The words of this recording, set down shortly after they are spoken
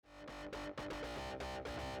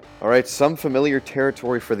All right, some familiar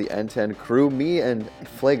territory for the N10 crew. Me and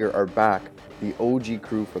Flager are back. The OG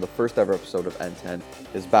crew for the first ever episode of N10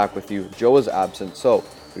 is back with you. Joe is absent, so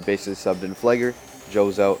we basically subbed in Flager.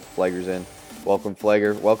 Joe's out, Flager's in. Welcome,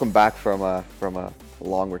 Flager. Welcome back from a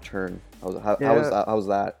long return. How was Yeah, that? How was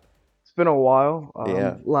that? it's been a while.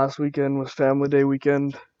 Yeah. Last weekend was Family Day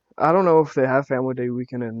weekend. I don't know if they have Family Day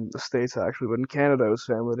weekend in the States actually, but in Canada it was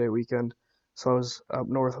Family Day weekend. So I was up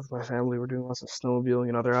north with my family. We're doing lots of snowmobiling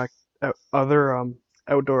and other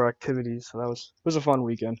outdoor activities. So it was a fun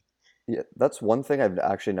weekend. Yeah, that's one thing I've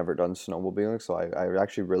actually never done snowmobiling, so I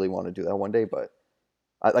actually really want to do that one day, but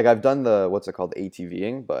I've done the what's it called,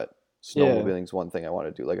 ATVing, but Yeah. snowmobiling is one thing I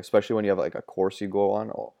want to do. Like especially when you have like a course you go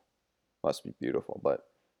on. Oh, must be beautiful. But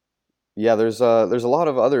yeah, there's a lot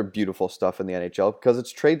of other beautiful stuff in the NHL because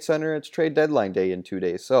it's trade center, it's trade deadline day in 2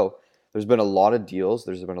 days. So there's been a lot of deals.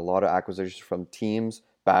 There's been a lot of acquisitions from teams,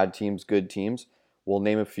 bad teams, good teams. We'll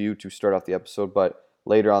name a few to start off the episode, but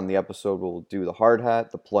later on in the episode we'll do the hard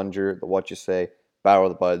hat, the plunger, the what you say, battle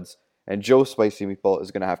of the buds, and Joe Spicy Meatball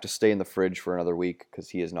is gonna have to stay in the fridge for another week because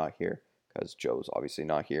he is not here. Because Joe's obviously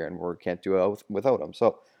not here, and we can't do it without him.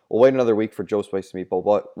 So we'll wait another week for Joe Spicy Meatball,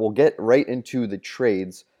 but we'll get right into the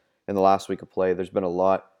trades in the last week of play. There's been a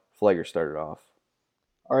lot. Flagger started off.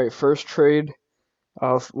 All right, first trade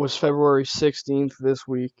was February 16th this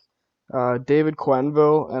week. David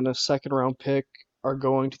Quenville and a second round pick are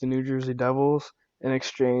going to the New Jersey Devils in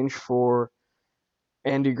exchange for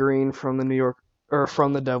Andy Green from the New York or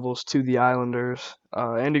from the Devils to the Islanders.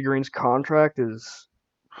 Andy Green's contract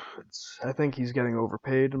I think he's getting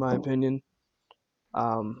overpaid in my opinion.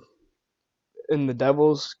 Um, in the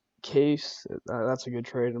Devils case, that's a good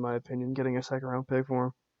trade in my opinion, getting a second round pick for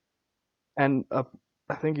him. And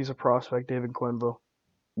I think he's a prospect, David Quenville.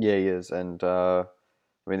 Yeah, he is. And I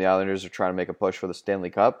mean, the Islanders are trying to make a push for the Stanley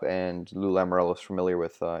Cup, and Lou Lamoriello is familiar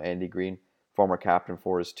with Andy Green, former captain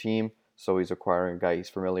for his team, so he's acquiring a guy he's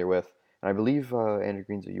familiar with. And I believe Andy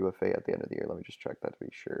Green's a UFA at the end of the year. Let me just check that to be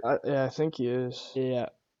sure. Yeah, I think he is. Yeah,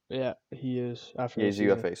 yeah, he is after Yeah, the he's a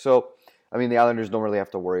season. UFA. So, I mean, the Islanders don't really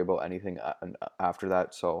have to worry about anything after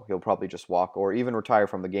that. So he'll probably just walk or even retire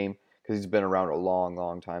from the game because he's been around a long,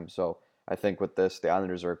 long time. So I think with this, the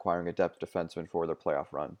Islanders are acquiring a depth defenseman for their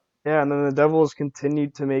playoff run. Yeah, and then the Devils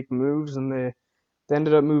continued to make moves, and they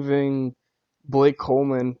ended up moving Blake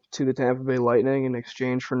Coleman to the Tampa Bay Lightning in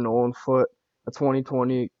exchange for Nolan Foote, a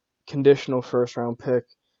 2020 conditional first round pick.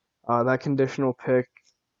 That conditional pick,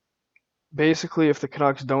 basically, if the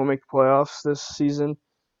Canucks don't make the playoffs this season,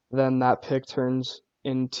 then that pick turns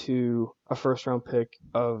into a first round pick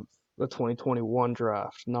of the 2021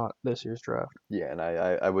 draft, not this year's draft. Yeah, and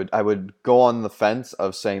I would go on the fence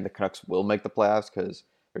of saying the Canucks will make the playoffs because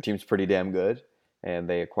their team's pretty damn good, and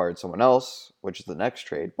they acquired someone else, which is the next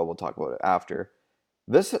trade, but we'll talk about it after.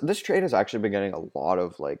 This trade has actually been getting a lot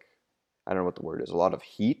of like I don't know what the word is, a lot of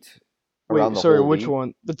heat around Wait, the sorry, whole which league.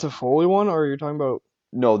 one? The Toffoli one, or you're talking about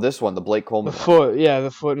No, this one, the Blake the Coleman one. Foot? Yeah,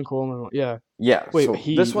 the Foot and Coleman one. Yeah. Yeah, Wait, so this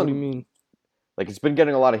heat? What do you one mean? like it's been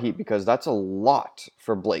getting a lot of heat because that's a lot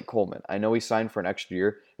for Blake Coleman. I know he signed for an extra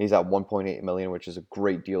year. He's at 1.8 million, which is a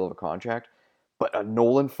great deal of a contract. But a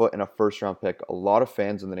Nolan Foot and a first round pick, a lot of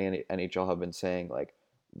fans in the NHL have been saying like,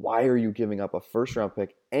 why are you giving up a first round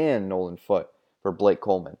pick and Nolan Foot for Blake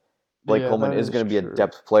Coleman? Blake Yeah, Coleman that is is going to be a true.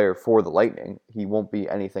 depth player for the Lightning. He won't be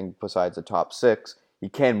anything besides a top six. He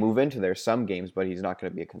can move into there some games, but he's not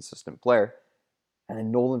going to be a consistent player. And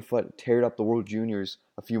then Nolan Foote teared up the World Juniors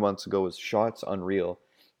a few months ago. His shot's unreal.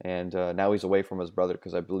 And now he's away from his brother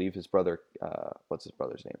because I believe his brother, what's his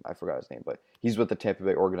brother's name? I forgot his name, but he's with the Tampa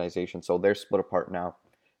Bay organization. So they're split apart now.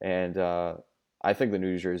 And I think the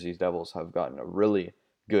New Jersey Devils have gotten a really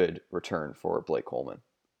good return for Blake Coleman.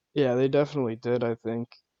 Yeah, they definitely did. I think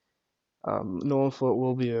Nolan Foot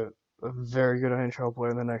will be a very good NHL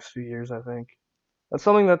player in the next few years. I think that's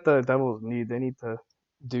something that the Devils need. They need to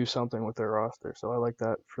do something with their roster. So I like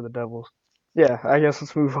that for the Devils. Yeah, I guess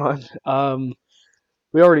let's move on.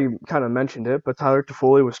 We already kind of mentioned it, but Tyler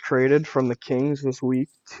Toffoli was traded from the Kings this week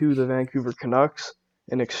to the Vancouver Canucks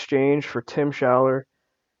in exchange for Tim Schaller,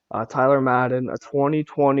 Tyler Madden, a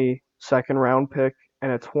 2020 second round pick,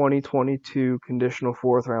 and a 2022 conditional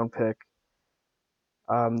fourth round pick.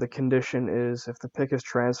 The condition is if the pick is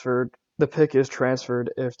transferred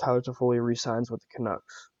if Tyler Toffoli resigns with the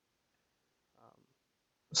Canucks.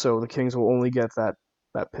 So the Kings will only get that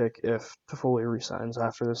pick if Toffoli resigns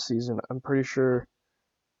after this season. I'm pretty sure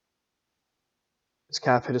his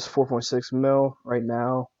cap hit is 4.6 mil right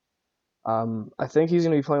now. I think he's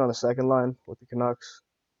going to be playing on the second line with the Canucks,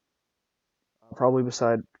 probably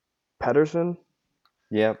beside Pedersen.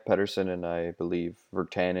 Yeah, Pedersen and I believe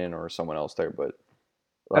Vertanen or someone else there. But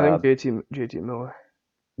I Uh, think JT Miller.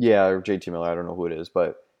 yeah, or JT Miller, I don't know who it is,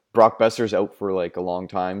 but Brock Besser's out for like a long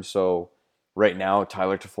time. So right now,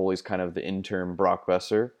 Tyler Toffoli's kind of the interim Brock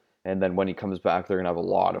Besser, and then when he comes back, they're gonna have a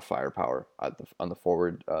lot of firepower on the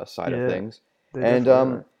forward side of Yeah, things. they And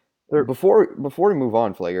definitely are. They're before we move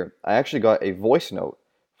on, Flager, I actually got a voice note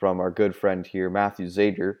from our good friend here, Matthew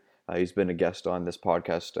Zager. He's been a guest on this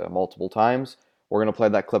podcast multiple times. We're gonna play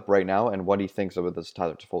that clip right now and what he thinks about this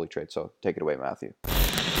Tyler Toffoli trade. So take it away, Matthew.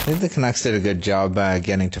 I think the Canucks did a good job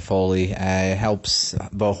getting to Foley. It helps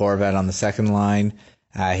Bo Horvat on the second line.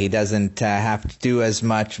 He doesn't have to do as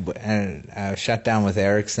much shut down with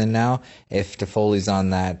Eriksson now. If Toffoli's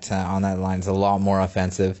on that line, it's a lot more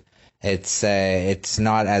offensive. It's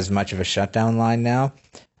not as much of a shutdown line now.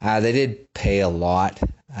 They did pay a lot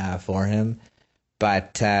for him,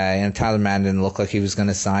 but Tyler Mann didn't look like he was going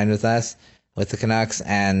to sign with us with the Canucks,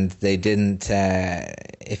 and they didn't.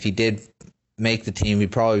 If he did make the team,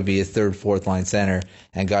 he'd probably be a third, fourth line center,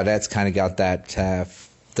 and Gaudette's kind of got that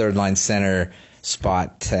third line center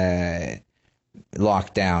spot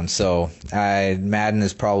locked down. So Madden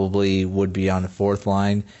is probably would be on the fourth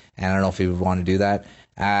line, and I don't know if he would want to do that.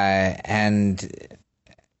 And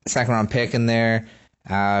second round pick in there,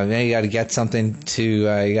 you got to get something to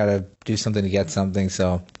you got to do something to get something.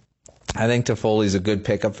 So I think Toffoli's a good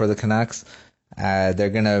pickup for the Canucks. They're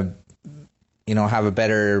gonna have a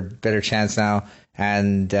better chance now.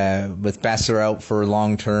 And with Besser out for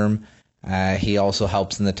long term, he also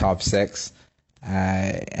helps in the top six.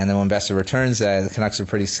 And then when Besser returns, the Canucks are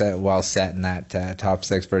pretty well set in that top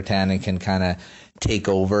six. Bertanen can kind of take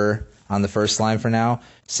over on the first line for now.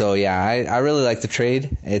 So yeah, I really like the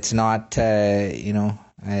trade. It's not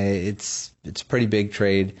it's a pretty big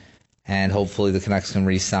trade, and hopefully the Canucks can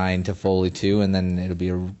re-sign Toffoli too, and then it'll be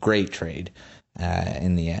a great trade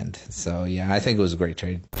in the end. So yeah, I think it was a great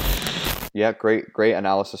trade. Yeah, great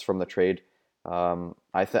analysis from the trade. In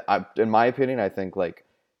my opinion, I think like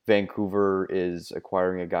Vancouver is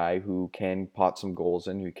acquiring a guy who can pot some goals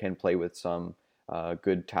in, who can play with some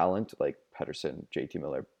good talent like Pettersson, JT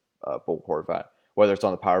Miller, Bo Horvat, whether it's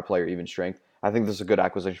on the power play or even strength. I think this is a good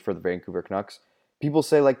acquisition for the Vancouver Canucks. People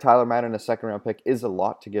say like Tyler Madden, a second round pick, is a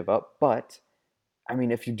lot to give up, but I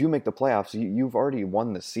mean, if you do make the playoffs, you've already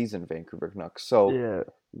won the season, Vancouver Canucks. So yeah,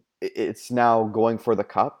 it's now going for the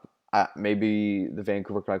cup. Maybe the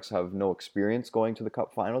Vancouver Canucks have no experience going to the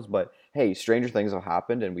Cup Finals, but hey, stranger things have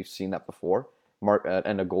happened, and we've seen that before.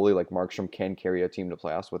 And a goalie like Markstrom can carry a team to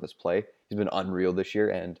playoffs with his play. He's been unreal this year,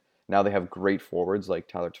 and now they have great forwards like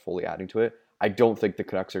Tyler Toffoli adding to it. I don't think the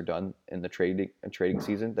Canucks are done in the trading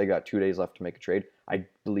season. They got 2 days left to make a trade. I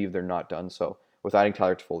believe they're not done. So with adding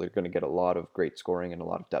Tyler Toffoli, they're going to get a lot of great scoring and a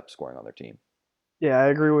lot of depth scoring on their team. yeah, I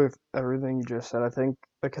agree with everything you just said. I think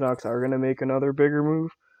the Canucks are gonna make another bigger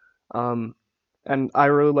move. Um, and I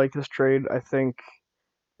really like this trade. I think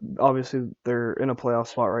obviously they're in a playoff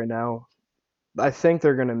spot right now. I think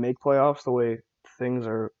they're gonna make playoffs the way things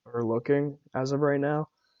are looking as of right now.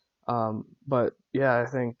 But yeah, I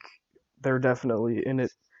think they're definitely in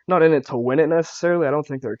it. Not in it to win it necessarily. I don't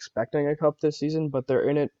think they're expecting a cup this season, but they're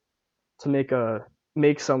in it to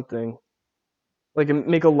make something like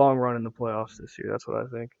make a long run in the playoffs this year. That's what I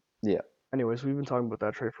think. Yeah. Anyways, we've been talking about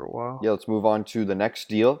that trade for a while. Yeah, let's move on to the next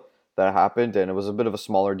deal that happened, and it was a bit of a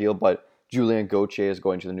smaller deal, but Julien Gauthier is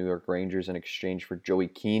going to the New York Rangers in exchange for Joey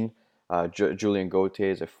Keane. Julien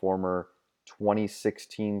Gauthier is a former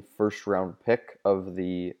 2016 first-round pick of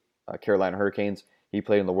the Carolina Hurricanes. He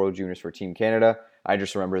played in the World Juniors for Team Canada. I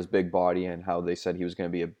just remember his big body and how they said he was going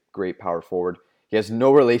to be a great power forward. He has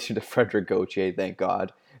no relation to Frederick Gauthier, thank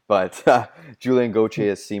God, but Julien Gauthier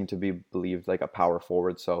has seemed to be believed like a power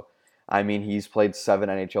forward, so I mean, he's played 7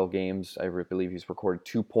 NHL games. I believe he's recorded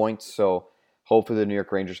 2 points. So hopefully the New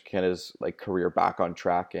York Rangers can get his like career back on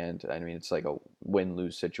track. And I mean, it's like a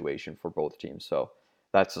win-lose situation for both teams. So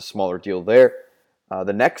that's a smaller deal there.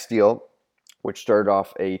 The next deal, which started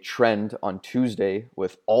off a trend on Tuesday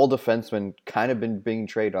with all defensemen kind of been being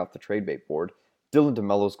traded off the trade bait board. Dylan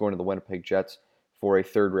DeMello is going to the Winnipeg Jets for a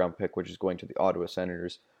third-round pick, which is going to the Ottawa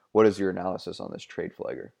Senators. What is your analysis on this trade,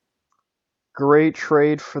 Flagger? Great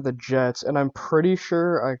trade for the Jets, and I'm pretty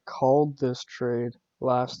sure I called this trade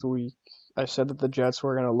last week. I said that the Jets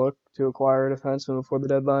were going to look to acquire a defenseman before the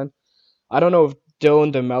deadline. I don't know if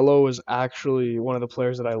Dylan DeMello was actually one of the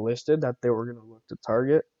players that I listed that they were going to look to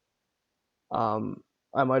target.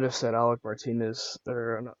 I might have said Alec Martinez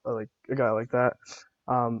or like a guy like that.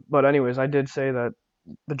 But anyways, I did say that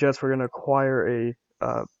the Jets were going to acquire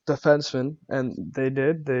a defenseman, and they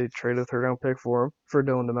did. They traded a third round pick for him for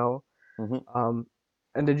Dylan DeMello. Mm-hmm. Um,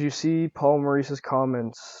 And did you see Paul Maurice's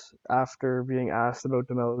comments after being asked about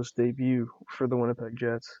DeMelo's debut for the Winnipeg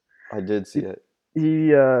Jets? I did see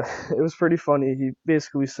He, it. it was pretty funny. He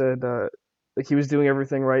basically said like he was doing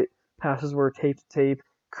everything right. Passes were tape to tape,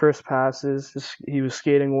 crisp passes. He was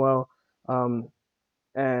skating well. Um,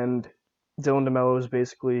 and Dylan DeMello is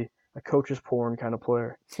basically a coach's porn kind of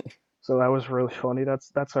player. So that was really funny.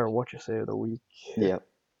 That's our what you say of the week. Yeah.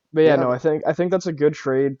 But yeah, Yeah. no, I think that's a good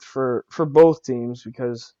trade for both teams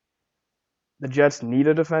because the Jets need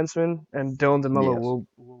a defenseman, and Dylan DeMello Yes.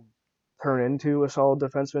 will turn into a solid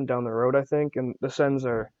defenseman down the road, I think. And the Sens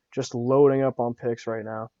are just loading up on picks right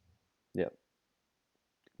now. Yeah.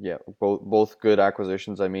 Yeah. Both good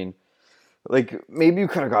acquisitions. I mean, like maybe you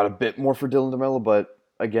kind of got a bit more for Dylan DeMello, but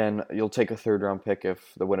again, you'll take a third round pick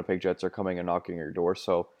if the Winnipeg Jets are coming and knocking your door.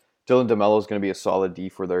 So Dylan DeMello is going to be a solid D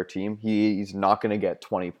for their team. He's not going to get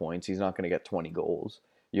 20 points. He's not going to get 20 goals.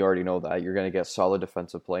 You already know that. You're going to get solid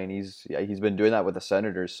defensive play, and he's been doing that with the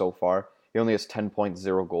Senators so far. He only has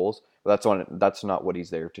 10.0 goals, but that's not what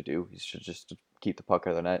he's there to do. He should just keep the puck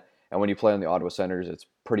out of the net. And when you play on the Ottawa Senators, it's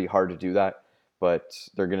pretty hard to do that. But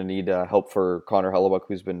they're going to need help for Connor Hellebuck,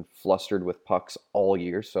 who's been flustered with pucks all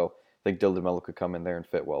year. So I think Dylan DeMello could come in there and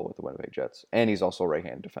fit well with the Winnipeg Jets. And he's also a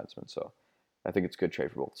right-handed defenseman, so I think it's a good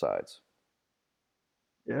trade for both sides.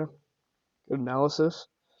 Yeah, good analysis.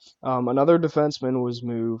 Another defenseman was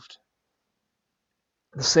moved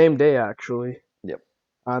the same day, actually. Yep.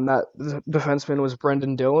 And that defenseman was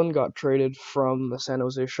Brendan Dillon, got traded from the San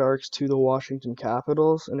Jose Sharks to the Washington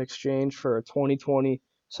Capitals in exchange for a 2020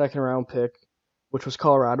 second round pick, which was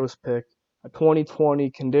Colorado's pick, a 2020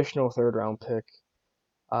 conditional third round pick.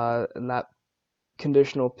 And that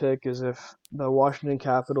conditional pick is if the Washington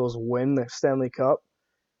Capitals win the Stanley Cup,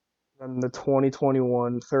 then the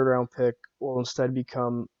 2021 third round pick will instead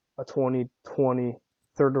become a 2020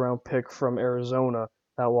 third round pick from Arizona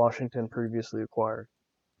that Washington previously acquired.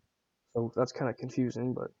 So that's kind of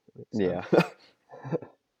confusing, but it makes Yeah. sense.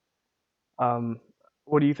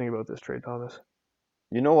 What do you think about this trade, Thomas?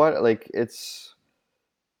 You know what? Like it's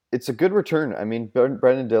a good return. I mean,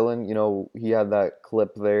 Brendan Dillon, he had that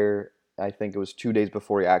clip there. I think it was 2 days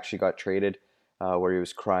before he actually got traded, where he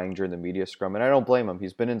was crying during the media scrum. And I don't blame him.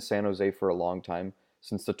 He's been in San Jose for a long time,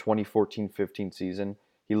 since the 2014-15 season.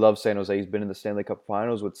 He loves San Jose. He's been in the Stanley Cup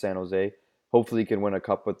Finals with San Jose. Hopefully, he can win a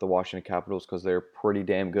cup with the Washington Capitals because they're pretty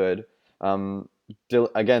damn good. Um,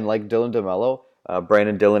 again, like Dylan DeMello,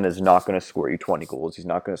 Brandon Dillon is not going to score you 20 goals. He's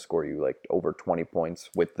not going to score you like over 20 points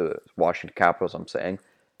with the Washington Capitals, I'm saying.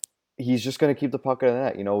 He's just going to keep the puck out of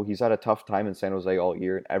the net. He's had a tough time in San Jose all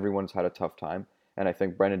year, and everyone's had a tough time. And I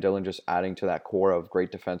think Brendan Dillon just adding to that core of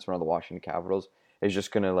great defensemen on the Washington Capitals is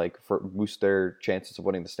just going to boost their chances of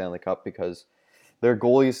winning the Stanley Cup because their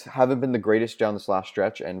goalies haven't been the greatest down this last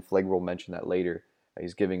stretch, and Flegg will mention that later.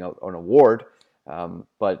 He's giving out an award.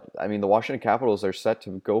 But, I mean, the Washington Capitals are set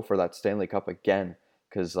to go for that Stanley Cup again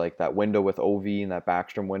because, that window with OV and that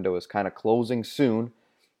Backstrom window is kind of closing soon.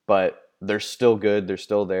 But they're still good. They're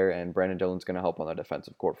still there, and Brandon Dillon's going to help on the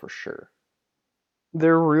defensive court for sure.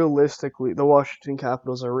 The Washington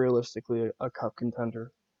Capitals are realistically a cup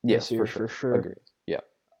contender Yes, this year for sure. for sure. Agreed. Yeah.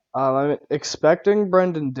 I'm expecting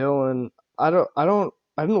Brendan Dillon. I didn't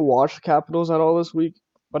watch the Capitals at all this week,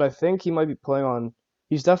 but I think he might be playing on.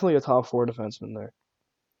 He's definitely a top four defenseman there.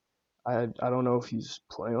 I don't know if he's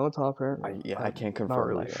playing on the top pair. I can't I'm not confirm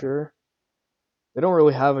really that yet. sure. They don't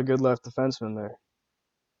really have a good left defenseman there.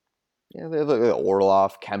 Yeah, they have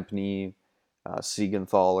Orlov, Kempny,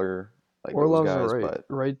 Siegenthaler, those Orlov's guys, alright, but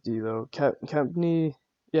right D though. Kempney,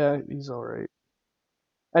 yeah, he's alright.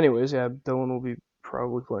 Anyways, yeah, Dylan will be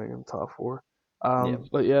probably playing in top four. yeah,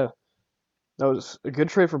 But yeah, that was a good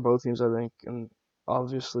trade for both teams, I think, and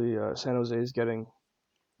obviously San Jose is getting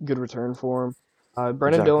good return for him.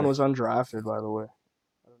 Brendan Dillon exactly. was undrafted, by the way.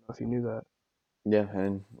 I don't know if you knew that. Yeah,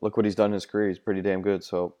 and look what he's done in his career. He's pretty damn good.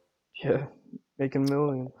 So Yeah, making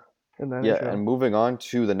millions in the yeah, NHL. and moving on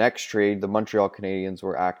to the next trade, the Montreal Canadiens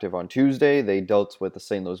were active on Tuesday. They dealt with the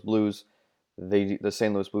St. Louis Blues. The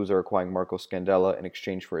St. Louis Blues are acquiring Marco Scandella in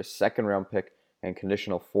exchange for a second-round pick and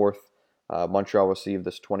conditional fourth. Montreal received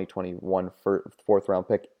this 2021 fourth-round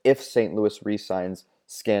pick if St. Louis re-signs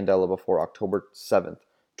Scandella before October 7th,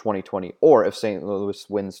 2020, or if St. Louis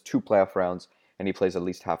wins 2 playoff rounds and he plays at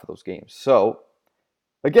least half of those games. So,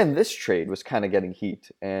 again, this trade was kind of getting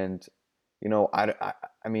heat, and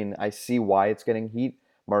I mean, I see why it's getting heat.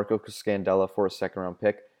 Marco Scandella for a second-round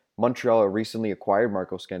pick. Montreal recently acquired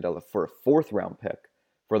Marco Scandella for a fourth-round pick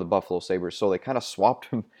for the Buffalo Sabres, so they kind of swapped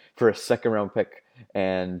him for a second-round pick.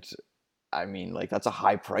 And I mean, that's a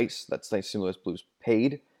high price that St. Louis Blues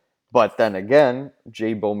paid But then again,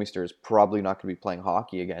 Jay Bomeister is probably not going to be playing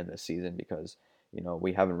hockey again this season because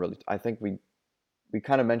we haven't really. I think we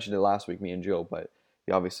kind of mentioned it last week, me and Joe, but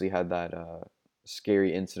he obviously had that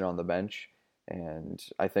scary incident on the bench, and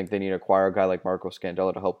I think they need to acquire a guy like Marco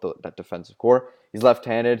Scandella to help that defensive core. He's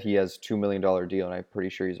left-handed. He has $2 million deal, and I'm pretty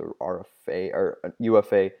sure he's a RFA or a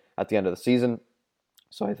UFA at the end of the season.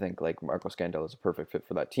 So I think like Marco Scandella is a perfect fit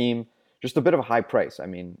for that team. Just a bit of a high price. I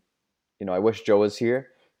mean, I wish Joe was here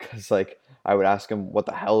because like I would ask him what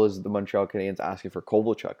the hell is the Montreal Canadiens asking for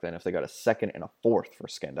Kovalchuk then if they got a second and a fourth for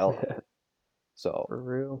Scandella. So For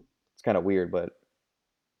real. it's kind of weird, but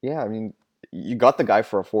yeah, I mean, you got the guy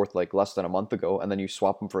for a fourth like less than a month ago, and then you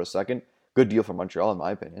swap him for a second. Good deal for Montreal, in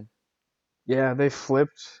my opinion. Yeah, they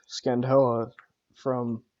flipped Scandella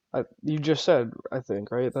from you just said, I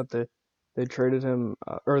think, right, that they traded him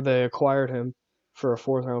or they acquired him for a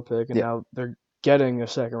fourth round pick, and Yeah. now they're getting a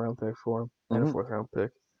second round pick for him and a Hmm. fourth round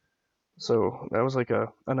pick. So that was like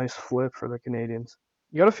a nice flip for the Canadians.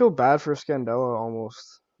 You gotta feel bad for Scandella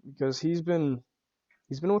almost because he's been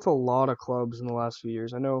with a lot of clubs in the last few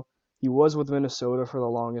years. I know he was with Minnesota for the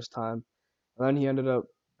longest time, and then he ended up,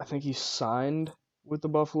 I think he signed with the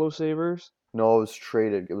Buffalo Sabres. No, it was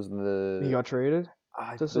traded. It was He got traded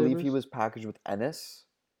I to believe he Sabres. was packaged with Ennis.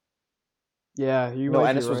 Yeah, you No, might be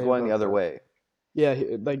Ennis was right going the about other that. way. Yeah,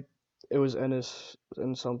 like it was Ennis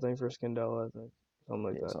and something for Scandella, I think, something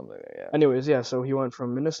like Yeah, that. something like that. Anyways, yeah, so he went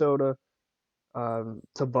from Minnesota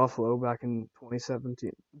to Buffalo back in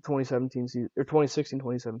 2017 season, or 2016,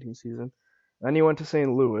 2017 season. Then he went to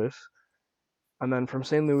St. Louis, and then from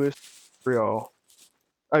St. Louis to Montreal.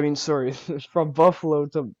 I mean, sorry, from Buffalo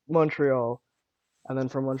to Montreal, and then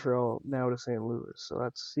from Montreal now to St. Louis. So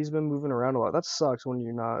he's been moving around a lot. That sucks when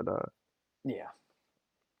you're not Yeah.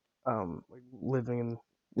 like living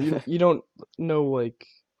in you don't know like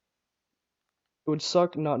it would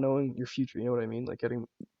suck not knowing your future. You know what I mean? Like getting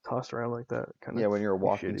tossed around like that, kind of Yeah, when you're a be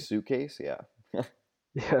walking shitty. suitcase, yeah.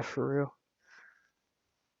 Yeah, for real.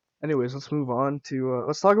 Anyways, let's move on to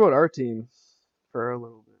let's talk about our team for a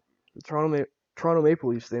little bit. The Toronto Maple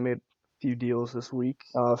Leafs. They made a few deals this week.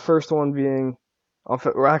 First one being,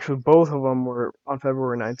 or actually both of them were on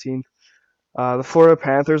February 19th. The Florida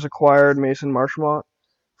Panthers acquired Mason Marchmont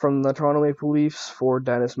from the Toronto Maple Leafs for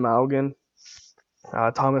Dennis Malgin.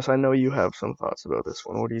 Thomas, I know you have some thoughts about this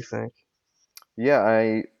one. What do you think?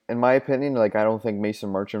 Yeah, in my opinion, like I don't think Mason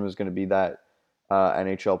Marchand was going to be that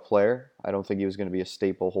NHL player. I don't think he was going to be a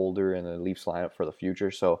staple holder in the Leafs lineup for the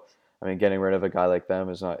future. So, I mean, getting rid of a guy like them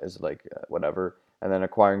is like whatever. And then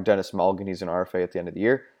acquiring Dennis Malgin, he's an RFA at the end of the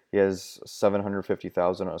year. He has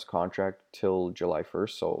 750,000 on his contract till July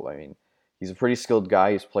 1st. So, I mean, he's a pretty skilled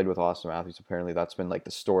guy. He's played with Austin Matthews. Apparently, that's been like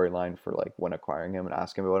the storyline for like when acquiring him and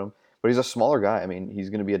asking about him. But he's a smaller guy. I mean, he's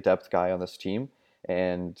going to be a depth guy on this team,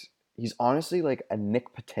 and he's honestly like a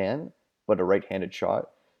Nick Patan, but a right-handed shot.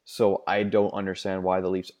 So I don't understand why the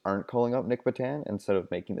Leafs aren't calling up Nick Patan instead of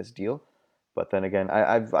making this deal. But then again,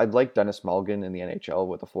 I've liked Dennis Malgin in the NHL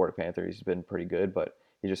with the Florida Panthers. He's been pretty good, but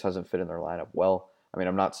he just hasn't fit in their lineup well. I mean,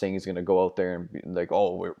 I'm not saying he's going to go out there and be like,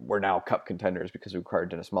 oh, we're now cup contenders because we acquired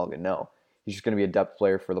Dennis Malgin. No, he's just going to be a depth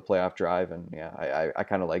player for the playoff drive, and yeah, I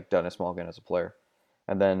kind of like Dennis Malgin as a player.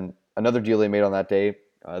 And then another deal they made on that day,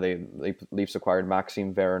 they Leafs acquired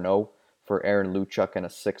Maxime Verneau for Aaron Luchuk and a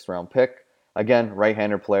sixth-round pick. Again,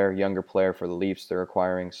 right-hander player, younger player for the Leafs they're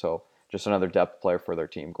acquiring, so just another depth player for their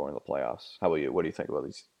team going to the playoffs. How about you? What do you think about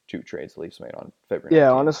these two trades the Leafs made on February Yeah,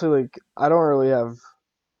 19th? honestly, like I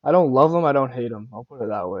don't love them. I don't hate them. I'll put it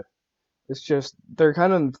that way. It's just they're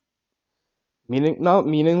kind of not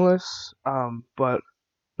meaningless, but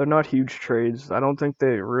they're not huge trades. I don't think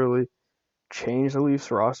they really change the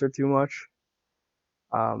Leafs roster too much.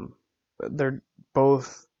 Um, they're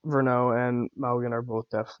both Verno and Malgin are both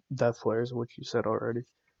depth players, which you said already.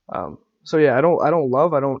 So yeah, I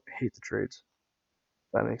don't hate the trades.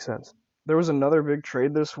 If that makes sense. There was another big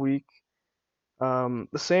trade this week, the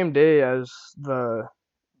same day as the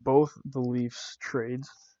both the Leafs trades,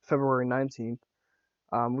 February 19th.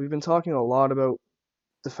 We've been talking a lot about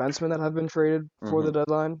defensemen that have been traded for the Mm-hmm.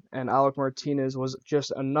 deadline, and Alec Martinez was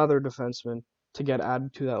just another defenseman to get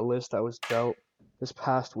added to that list that was dealt this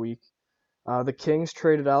past week. The Kings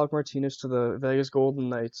traded Alec Martinez to the Vegas Golden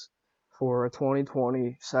Knights for a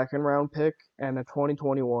 2020 second round pick and a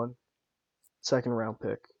 2021 second round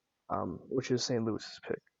pick, which is St. Louis's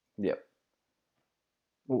pick. Yep.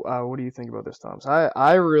 What do you think about this, Thomas?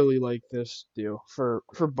 I really like this deal for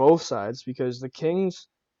both sides because the Kings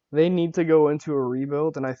they need to go into a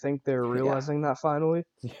rebuild, and I think they're Yeah. realizing that finally.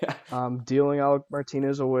 Yeah. Dealing Alec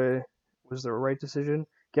Martinez away was the right decision.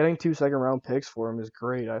 Getting two second round picks for him is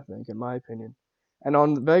great, I think, in my opinion. And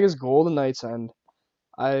on the Vegas Golden Knights end,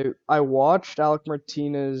 I watched Alec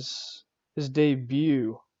Martinez his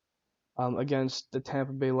debut against the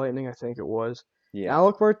Tampa Bay Lightning, I think it was. Yeah.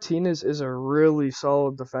 Alec Martinez is a really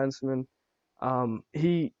solid defenseman.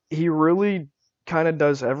 He really kind of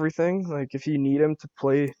does everything. Like if you need him to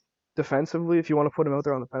play defensively, if you want to put him out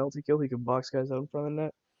there on the penalty kill, he can box guys out in front of the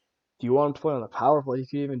net. If you want him to play on the power play, he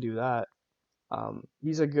can even do that.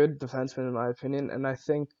 He's a good defenseman in my opinion, and I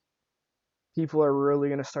think people are really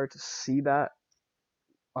going to start to see that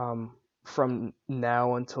um, from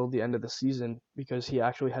now until the end of the season because he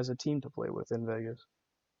actually has a team to play with in Vegas.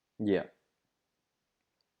 Yeah.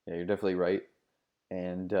 Yeah, you're definitely right.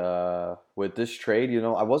 And with this trade,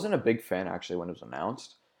 I wasn't a big fan actually when it was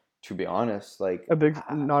announced, to be honest. Like,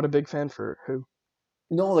 Not a big fan for who?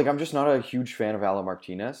 no, like I'm just not a huge fan of Alec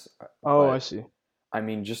Martinez. Oh, I But see. I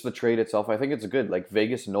mean, just the trade itself, I think it's good. Like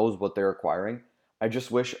Vegas knows what they're acquiring. I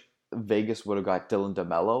just wish Vegas would have got Dylan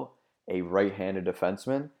DeMello, a right-handed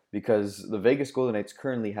defenseman, because the Vegas Golden Knights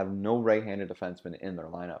currently have no right-handed defenseman in their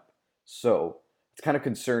lineup. So it's kind of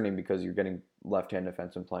concerning because you're getting left-handed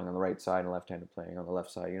defenseman playing on the right side and left-handed playing on the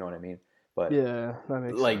left side. You know what I mean? But Yeah, that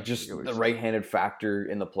makes like sense. I get just what the you're saying. right-handed factor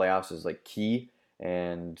in the playoffs is like key.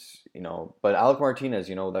 And but Alec Martinez,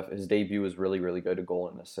 that his debut was really, really good, a goal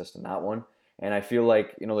and an assist in that one. And I feel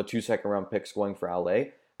like the 2 second round picks going for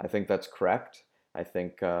LA, I think that's correct. I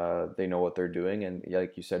think they know what they're doing, and yeah,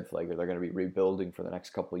 like you said, Flager, they're going to be rebuilding for the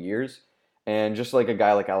next couple of years. And just like a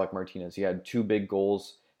guy like Alec Martinez, he had two big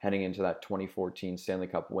goals heading into that 2014 Stanley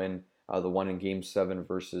Cup win. The one in Game 7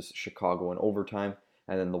 versus Chicago in overtime,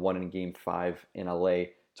 and then the one in Game 5 in LA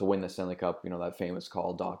to win the Stanley Cup. That famous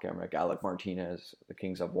call, Doc Emmerich, Alec Martinez, the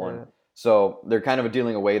Kings have won. Yeah. So they're kind of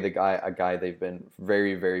dealing away a guy they've been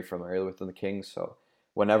very, very familiar with in the Kings. So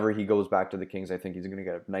whenever he goes back to the Kings, I think he's going to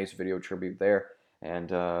get a nice video tribute there.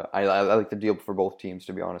 And I like the deal for both teams,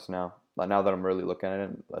 to be honest. Now that I'm really looking at it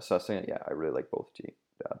and assessing it, yeah, I really like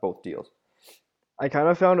both deals. I kind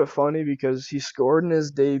of found it funny because he scored in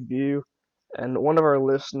his debut, and one of our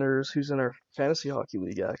listeners, who's in our fantasy hockey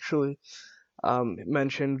league actually,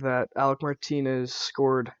 mentioned that Alec Martinez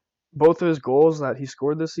scored both of his goals that he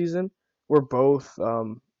scored this season were both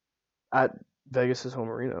at Vegas's home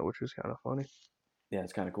arena, which was kind of funny. Yeah,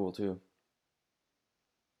 it's kind of cool too.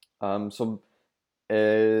 So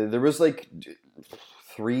there was like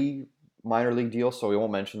three minor league deals, so we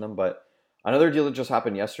won't mention them, but another deal that just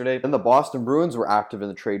happened yesterday. Then the Boston Bruins were active in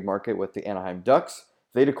the trade market with the Anaheim Ducks.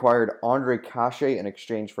 They'd acquired Andre Cachet in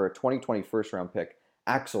exchange for a 2020 first-round pick,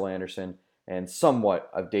 Axel Anderson, and somewhat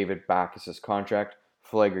of David Backes' contract.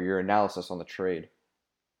 Flagger, your analysis on the trade.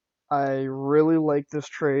 I really like this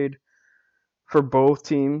trade for both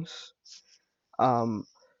teams. Um,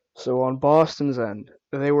 so on Boston's end,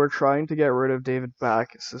 they were trying to get rid of David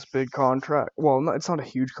Backes, this big contract. Well, it's not a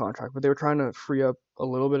huge contract, but they were trying to free up a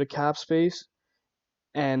little bit of cap space.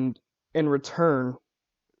 And in return,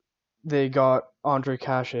 they got Andre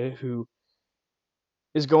Cachet, who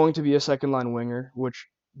is going to be a second line winger, which,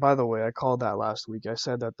 by the way, I called that last week. I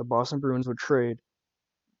said that the Boston Bruins would trade.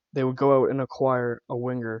 They would go out and acquire a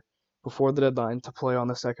winger before the deadline to play on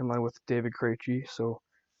the second line with David Krejci. So,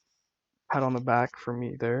 pat on the back for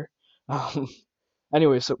me there. Um,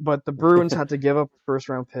 anyway, but the Bruins had to give up a first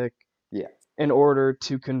round pick Yeah. in order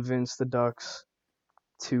to convince the Ducks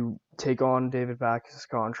to take on David Backes'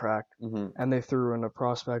 contract, and they threw in a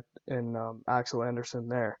prospect in Axel Anderson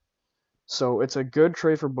there. So it's a good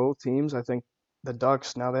trade for both teams. I think the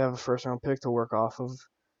Ducks now they have a first round pick to work off of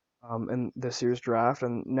in this year's draft,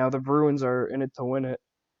 and now the Bruins are in it to win it.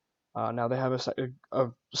 Now they have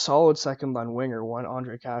a solid second line winger when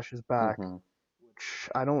Andre Cash is back, which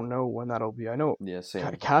I don't know when that'll be. I know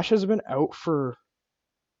Cash has been out for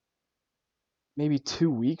maybe 2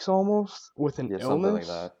 weeks almost with an illness. Something like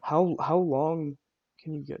that. How long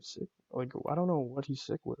can you get sick? Like I don't know what he's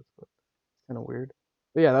sick with, but it's kind of weird.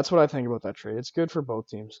 But yeah, that's what I think about that trade. It's good for both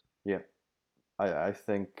teams. Yeah, I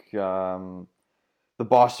think the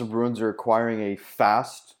Boston Bruins are acquiring a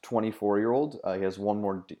fast 24-year-old. He has one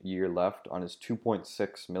more year left on his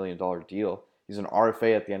 $2.6 million deal. He's an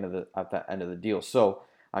RFA at the end of the deal. So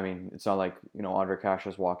I mean, it's not like Andre Cash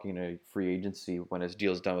is walking in a free agency when his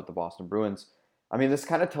deal's done with the Boston Bruins. I mean, this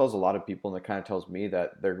kind of tells a lot of people, and it kind of tells me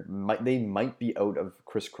that they might be out of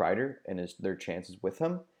Chris Kreider and their chances with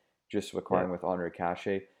him, just acquiring with Andre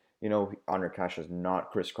Cachet. Andre Cachet is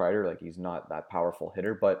not Chris Kreider, like he's not that powerful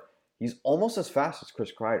hitter, but he's almost as fast as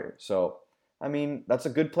Chris Kreider. So, I mean, that's a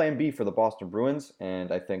good plan B for the Boston Bruins,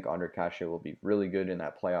 and I think Andre Cachet will be really good in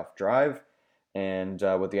that playoff drive. And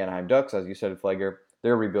with the Anaheim Ducks, as you said, Flagger,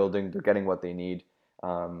 they're rebuilding. They're getting what they need. They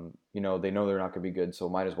know they're not going to be good, so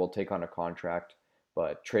might as well take on a contract.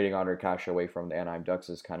 But trading Andre Kasha away from the Anaheim Ducks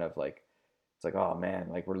is kind of like, it's like, oh man,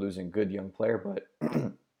 like we're losing a good young player, but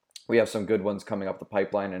we have some good ones coming up the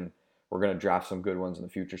pipeline, and we're going to draft some good ones in the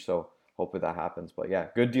future. So hopefully that happens. But yeah,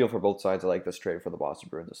 good deal for both sides. I like this trade for the Boston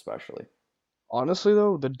Bruins especially. Honestly,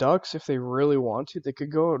 though, the Ducks, if they really want to, they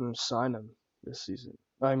could go out and sign him this season.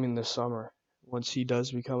 I mean, this summer, once he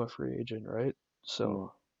does become a free agent, right?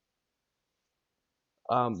 So,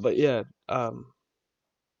 but yeah, I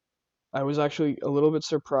was actually a little bit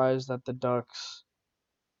surprised that the Ducks.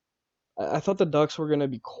 I thought the Ducks were gonna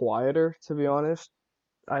be quieter, to be honest.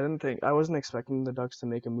 I wasn't expecting the Ducks to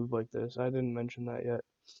make a move like this. I didn't mention that yet.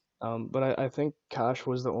 But I think Cash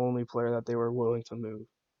was the only player that they were willing to move.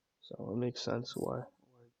 So it makes sense why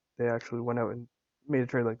they actually went out and made a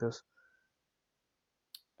trade like this.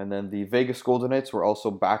 And then the Vegas Golden Knights were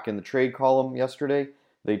also back in the trade column yesterday.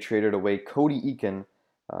 They traded away Cody Eakin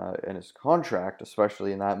and his contract,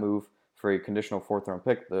 especially in that move, for a conditional fourth round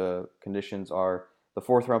pick. The conditions are the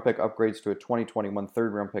fourth round pick upgrades to a 2021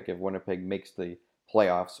 third round pick if Winnipeg makes the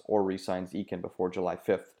playoffs or re-signs Eakin before July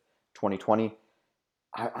 5th, 2020.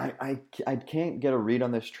 I can't get a read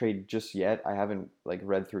on this trade just yet. I haven't like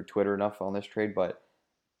read through Twitter enough on this trade, but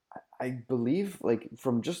I believe, like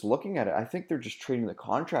from just looking at it, I think they're just trading the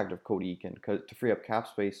contract of Cody Eakin to free up cap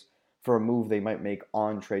space for a move they might make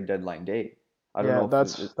on trade deadline day. I don't Yeah, know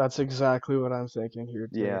if that's exactly what I'm thinking here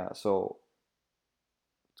too. yeah, so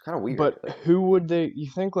it's kind of weird. But Like who would they? You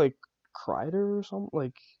think like Kreider or something?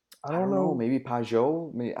 Like I I don't don't know, know. maybe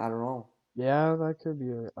Pajot, maybe I don't know, Yeah, that could be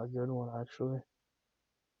a good one actually.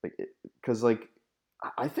 like because like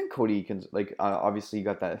I think Cody Eakin's like obviously you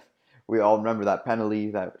got that. We all remember that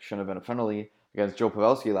penalty that shouldn't have been a penalty against Joe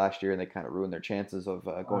Pavelski last year, and they kind of ruined their chances of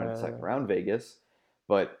going to the second round Vegas.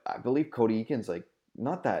 But I believe Cody Eakin's like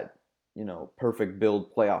not that perfect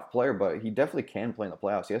build playoff player, but he definitely can play in the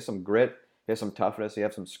playoffs. He has some grit, he has some toughness, he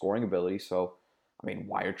has some scoring ability. So I mean,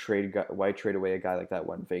 why trade away a guy like that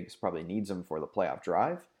when Vegas probably needs him for the playoff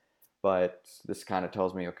drive? But this kind of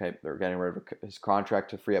tells me, okay, they're getting rid of his contract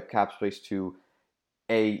to free up cap space to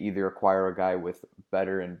either acquire a guy with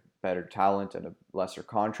better talent and a lesser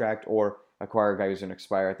contract, or acquire a guy who's going to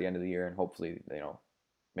expire at the end of the year and hopefully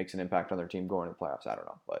makes an impact on their team going to the playoffs. I don't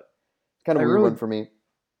know, but it's kind I of a weird really, one for me.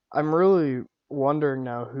 I'm really wondering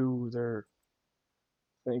now who they're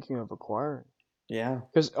thinking of acquiring. Yeah,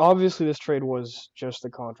 Because obviously this trade was just the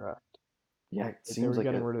contract. yeah, it Like they seems were like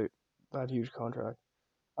getting it. rid of that huge contract.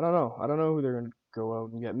 I don't know. I don't know who they're gonna go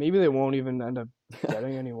out and get. Maybe they won't even end up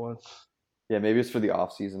getting anyone. Yeah, maybe it's for the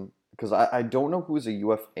off season because I don't know who's a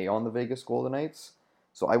UFA on the Vegas Golden Knights,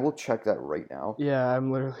 so I will check that right now. Yeah,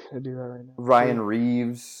 I'm literally gonna do that right now. Ryan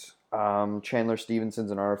Reeves, Chandler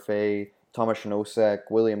Stevenson's an RFA, Thomas Shinosek,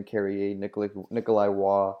 William Carrier, Nikolai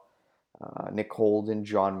Waugh, Nick Holden,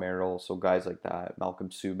 John Merrill, so guys like that, Malcolm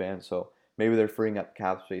Subban. So maybe they're freeing up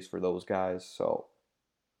cap space for those guys. So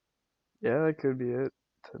Yeah, that could be it.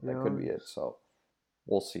 To be that could be it. honest. So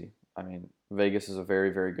we'll see. I mean, Vegas is a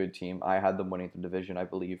very, very good team. I had them winning the division, I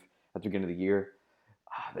believe, at the beginning of the year.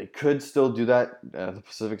 They could still do that. The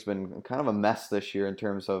Pacific's been kind of a mess this year in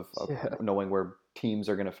terms of Yeah. knowing where teams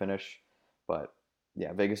are going to finish. But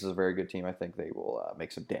yeah, Vegas is a very good team. I think they will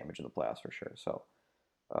make some damage in the playoffs for sure. So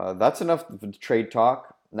that's enough for the trade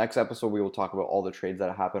talk. Next episode, we will talk about all the trades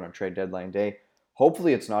that happen on trade deadline day.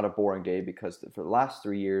 Hopefully, it's not a boring day because for the last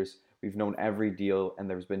 3 years, we've known every deal and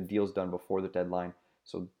there's been deals done before the deadline.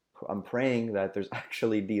 So I'm praying that there's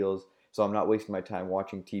actually deals so I'm not wasting my time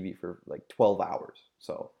watching TV for like 12 hours.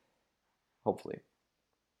 So hopefully.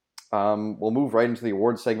 We'll move right into the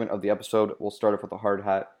awards segment of the episode. We'll start off with the hard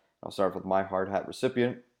hat. I'll start off with my hard hat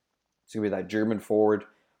recipient. It's going to be that German forward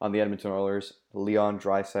on the Edmonton Oilers, Leon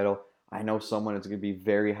Draisaitl. I know someone is going to be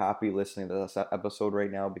very happy listening to this episode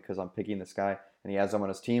right now because I'm picking this guy and he has him on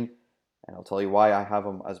his team. And I'll tell you why I have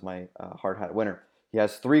him as my hard hat winner. He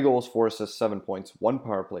has 3 goals, 4 assists, 7 points, 1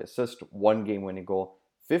 power play assist, 1 game-winning goal,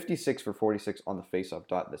 56 for 46 on the faceoff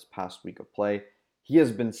dot this past week of play. He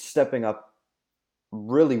has been stepping up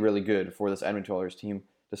really, really good for this Edmonton Oilers team,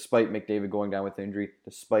 despite McDavid going down with injury,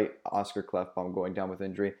 despite Oscar Klefbom going down with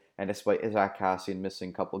injury, and despite Zach Kassian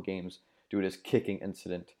missing a couple games due to his kicking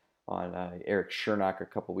incident on Eric Chernak a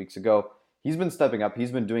couple weeks ago. He's been stepping up.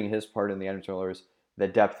 He's been doing his part in the Edmonton Oilers. The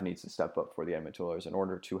depth needs to step up for the Edmonton Oilers in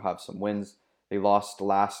order to have some wins. They lost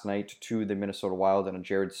last night to the Minnesota Wild in a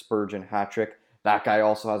Jared Spurgeon hat trick. That guy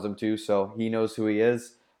also has him too, so he knows who he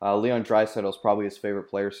is. Leon Draisaitl is probably his favorite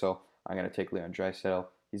player, so I'm going to take Leon Draisaitl.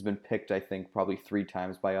 He's been picked, I think, probably 3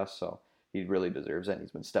 times by us, so he really deserves it. And he's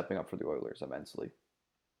been stepping up for the Oilers immensely.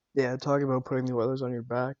 Yeah, talking about putting the Oilers on your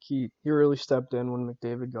back. He really stepped in when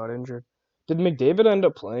McDavid got injured. Did McDavid end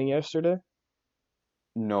up playing yesterday?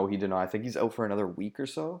 No, he did not. I think he's out for another week or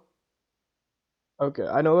so. Okay,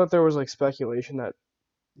 I know that there was like speculation that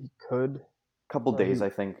he could Couple or he days, I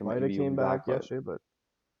think, might have maybe he'll came be back back, but yesterday, but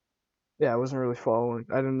yeah, I wasn't really following.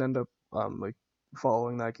 I didn't end up like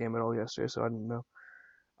following that game at all yesterday, so I didn't know.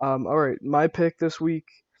 All right, my pick this week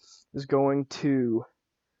is going to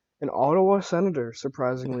an Ottawa Senator.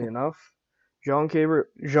 Surprisingly enough, Jean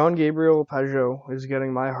Gabriel Pajot is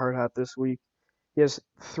getting my hard hat this week. He has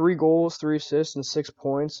 3 goals, 3 assists, and 6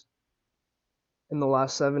 points in the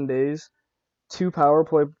last 7 days. 2 power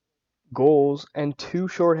play goals and 2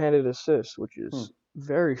 shorthanded assists, which hmm, is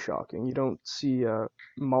very shocking. You don't see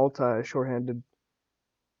multi shorthanded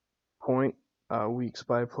point weeks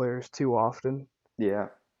by players too often. yeah.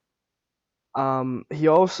 He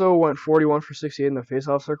also went 41 for 68 in the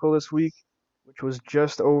faceoff circle this week, which was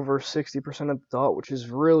just over 60% of the dot, which is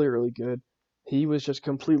really, really good. He was just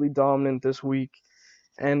completely dominant this week.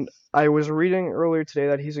 And I was reading earlier today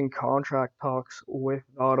that he's in contract talks with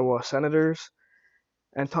the Ottawa Senators.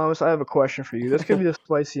 And Thomas, I have a question for you. This could be the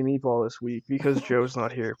spicy meatball this week because Joe's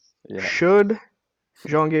not here. Yeah. Should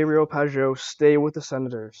Jean Gabriel Pajot stay with the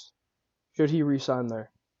Senators? Should he resign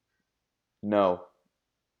there? No.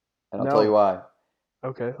 And I'll tell you No. why.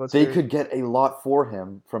 Okay, let's They hear it. could get a lot for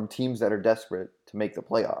him from teams that are desperate to make the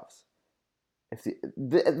playoffs. If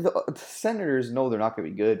the Senators know they're not going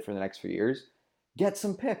to be good for the next few years, get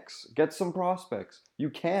some picks, get some prospects. You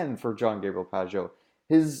can for John Gabriel Pajot.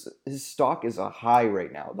 His stock is a high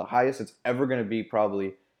right now, the highest it's ever going to be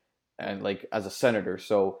probably, and like as a Senator.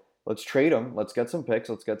 So let's trade him. Let's get some picks.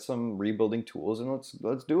 Let's get some rebuilding tools, and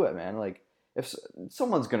let's do it, man. Like if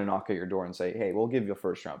someone's going to knock at your door and say, "Hey, we'll give you a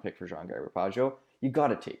first round pick for Jean Gabriel Pajot," you got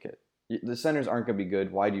to take it. The Senators aren't going to be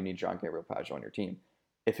good. Why do you need Jean Gabriel Pajot on your team?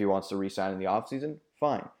 If he wants to re-sign in the offseason,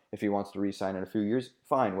 fine. If he wants to re-sign in a few years,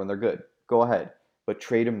 fine. When they're good, go ahead. But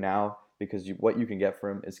trade him now because what you can get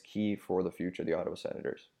for him is key for the future of the Ottawa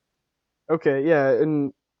Senators. Okay, yeah,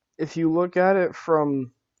 and if you look at it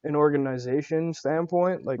from an organization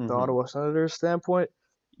standpoint, like the Mm-hmm. Ottawa Senators standpoint,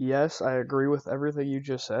 yes, I agree with everything you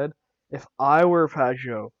just said. If I were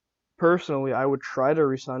Pajot, personally, I would try to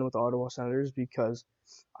resign with the Ottawa Senators because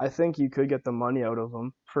I think you could get the money out of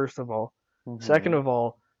them, first of all. Second Mm-hmm. of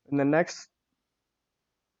all, in the next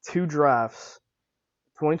 2 drafts,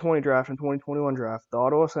 2020 draft and 2021 draft, the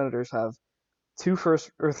Ottawa Senators have 3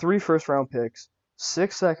 first round picks,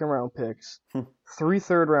 6 second round picks, 3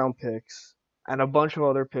 third round picks, and a bunch of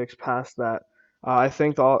other picks past that. I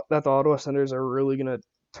think that the Ottawa Senators are really gonna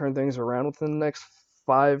turn things around within the next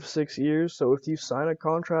 5, 6 years. So if you sign a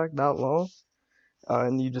contract that long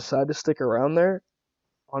and you decide to stick around there,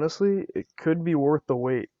 honestly, it could be worth the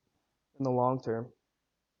wait in the long term.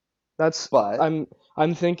 That's But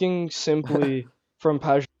I'm thinking simply from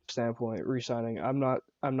Page's standpoint, re-signing. I'm not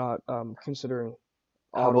considering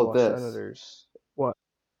how about Ottawa this? Senators. What?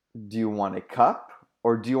 Do you want a cup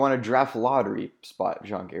or do you want a draft lottery spot,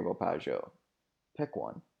 Jean Gabriel Pajot? Pick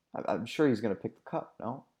one. I'm sure he's going to pick the cup,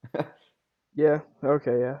 no? Yeah.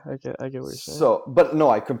 Okay. Yeah. I get what you're saying. So, but no,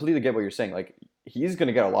 I completely get what you're saying. Like, he's going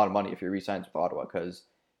to get a lot of money if he resigns with Ottawa because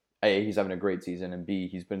A, he's having a great season, and B,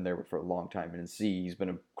 he's been there for a long time, and C, he's been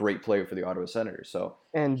a great player for the Ottawa Senators. So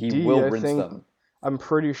And he D, will I rinse think them. I'm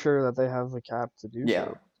pretty sure that they have the cap to do Yeah,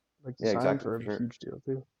 so, like to yeah, sign him exactly, for for a sure. huge deal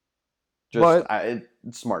too. Just, But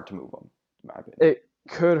it's smart to move him, in my opinion. it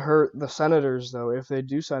could hurt the Senators though if they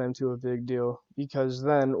do sign him to a big deal because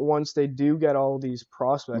then once they do get all these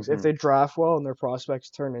prospects, if Mm-hmm. they draft well and their prospects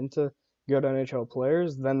turn into good NHL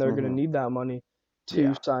players, then they're going to Mm-hmm. need that money to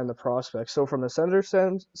Yeah. sign the prospects. So from the Senators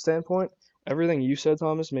standpoint, everything you said,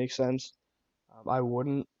 Thomas, makes sense. I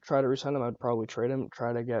wouldn't try to resign him. I'd probably trade him,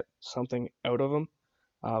 try to get something out of him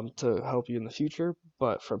to help you in the future.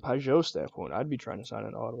 But from Pajot's standpoint, I'd be trying to sign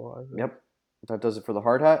in Ottawa, I think. Yep. That does it for the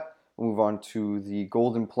hard hat. We'll move on to the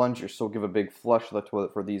golden plunger. So give a big flush of the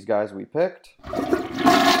toilet for these guys we picked.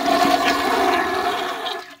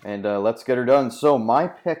 And let's get her done. So my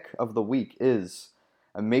pick of the week is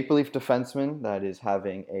a Maple Leaf defenseman that is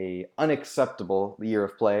having a unacceptable year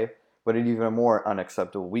of play, but an even more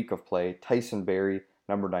unacceptable week of play. Tyson Barrie,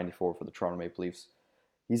 number 94 for the Toronto Maple Leafs.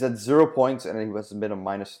 He's had 0 points and he has been a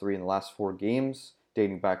 -3 in the last 4 games,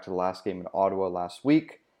 dating back to the last game in Ottawa last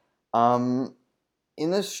week. In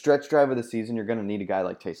this stretch drive of the season, you're going to need a guy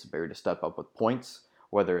like Tyson Barrie to step up with points,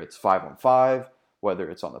 whether it's 5-on-5, whether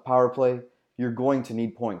it's on the power play. You're going to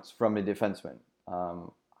need points from a defenseman.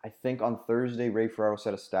 I think on Thursday, Ray Ferraro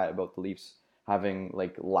said a stat about the Leafs having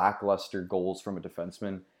like lackluster goals from a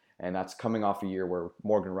defenseman, and that's coming off a year where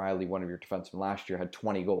Morgan Rielly, one of your defensemen last year, had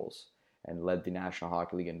 20 goals and led the National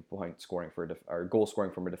Hockey League in point scoring or goal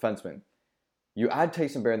scoring from a defenseman. You add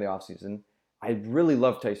Tyson Barrie in the offseason. I really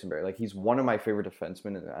love Tyson Berry. Like he's one of my favorite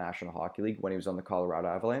defensemen in the National Hockey League when he was on the Colorado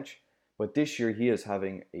Avalanche. But this year he is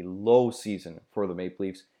having a low season for the Maple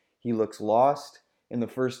Leafs. He looks lost in the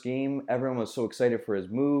first game. Everyone was so excited for his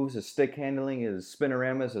moves, his stick handling, his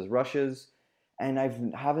spinoramas, his rushes, and I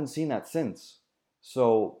haven't seen that since.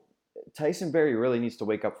 So Tyson Berry really needs to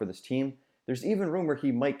wake up for this team. There's even rumor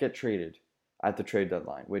he might get traded at the trade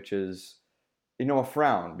deadline, which is a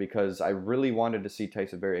frown because I really wanted to see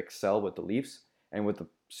Tyson Berry excel with the Leafs and with the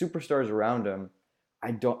superstars around him.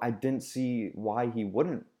 I didn't see why he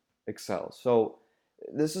wouldn't excel. So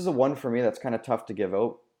this is a one for me that's kind of tough to give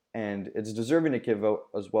out, and it's deserving to give out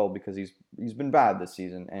as well because he's been bad this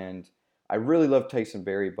season, and I really love Tyson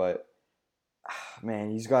Berry, but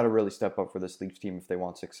man, he's got to really step up for this Leafs team if they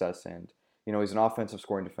want success. And he's an offensive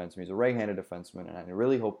scoring defenseman. He's a right-handed defenseman, and I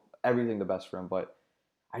really hope everything the best for him. But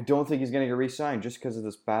I don't think he's going to get re-signed just because of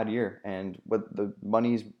this bad year and what the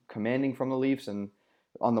money he's commanding from the Leafs and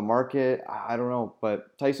on the market. I don't know,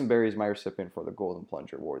 but Tyson Berry is my recipient for the Golden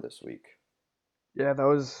Plunger Award this week. Yeah, that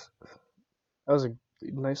was a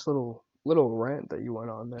nice little rant that you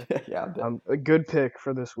went on there. Yeah, A good pick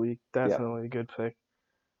for this week, yeah. definitely a good pick.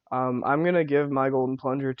 I'm gonna give my Golden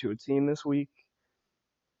Plunger to a team this week,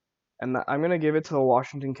 and I'm gonna give it to the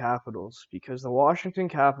Washington Capitals because the Washington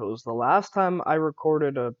Capitals. The last time I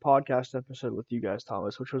recorded a podcast episode with you guys,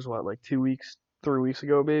 Thomas, which was what, like 2 weeks, 3 weeks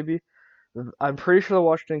ago, maybe. I'm pretty sure the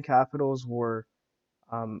Washington Capitals were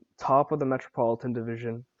top of the Metropolitan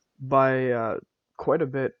Division by quite a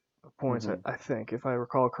bit of points, Mhm. I think, if I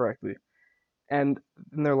recall correctly. And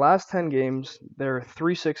in their last 10 games, they're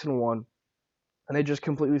 3-6-1, and they just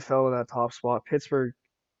completely fell to that top spot. Pittsburgh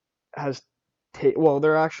has, well,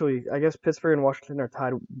 they're actually, I guess Pittsburgh and Washington are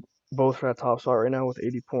tied both for that top spot right now with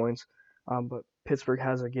 80 points. But Pittsburgh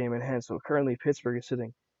has a game in hand, so currently Pittsburgh is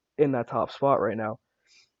sitting in that top spot right now.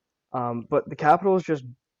 But the Capitals just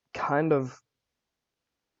kind of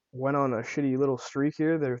went on a shitty little streak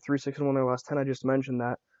here. They're 3-6-1 their last 10. I just mentioned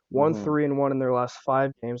that. 1-3-1 in their last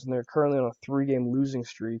 5 games, and they're currently on a 3-game losing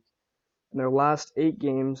streak. In their last 8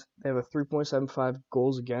 games, they have a 3.75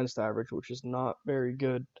 goals against average, which is not very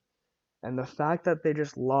good. And the fact that they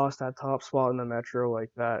just lost that top spot in the Metro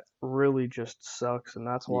like that really just sucks, and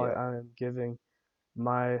that's why Yeah. I am giving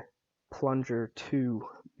my plunger to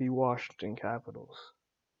the Washington Capitals.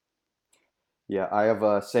 Yeah, I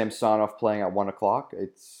have Samsonov playing at 1 o'clock.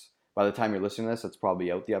 It's by the time you're listening to this, it's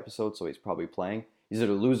probably out the episode, so he's probably playing. He's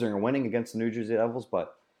either losing or winning against the New Jersey Devils,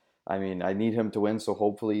 but I mean, I need him to win, so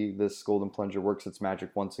hopefully this Golden Plunger works its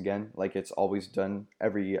magic once again, like it's always done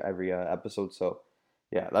every episode. So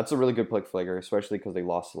yeah, that's a really good pick, Flager, especially because they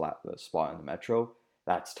lost the spot in the Metro.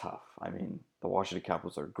 That's tough. I mean, the Washington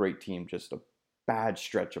Capitals are a great team, just a bad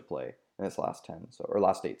stretch of play in this last 10, or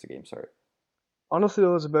last 8 game. Sorry. Honestly,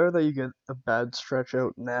 though, it's better that you get a bad stretch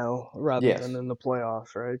out now rather Yes, than in the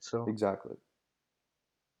playoffs, right? So exactly.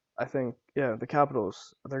 I think, yeah, the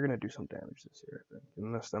Capitals, they're going to do some damage this year, I think,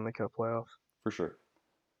 in the Stanley Cup playoffs. For sure.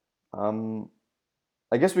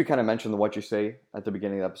 I guess we kind of mentioned the what you say at the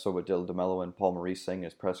beginning of the episode with Dylan DeMello and Paul Maurice saying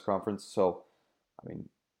his press conference. So, I mean,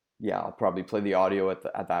 yeah, I'll probably play the audio at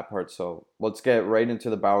that part. So let's get right into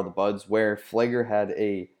the Bow of the Buds, where Flager had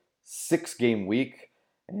a 6-game week,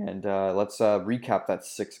 and let's recap that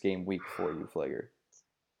 6-game week for you, Flager.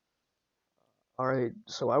 All right,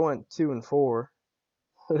 so I went 2-4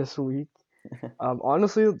 this week.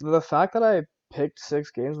 Honestly, the fact that I picked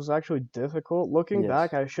 6 games was actually difficult. Looking Yes.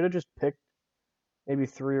 back, I should have just picked maybe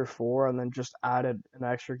 3 or 4 and then just added an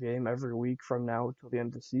extra game every week from now till the end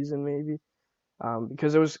of the season, maybe.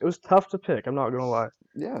 Because it was tough to pick. I'm not gonna lie.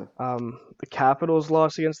 Yeah. The Capitals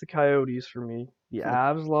lost against the Coyotes for me. The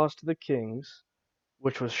Avs lost to the Kings,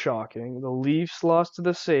 which was shocking. The Leafs lost to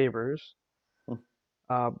the Sabres.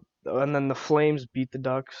 And then the Flames beat the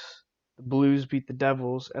Ducks. The Blues beat the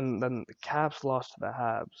Devils, and then the Caps lost to the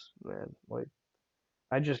Habs. Man, like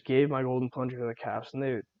I just gave my Golden Plunger to the Caps,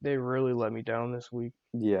 and they really let me down this week.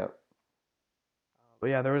 Yeah. But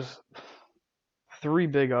yeah, there was 3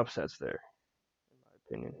 big upsets there,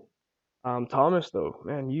 in my opinion. Thomas, though,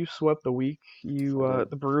 man, you swept the week.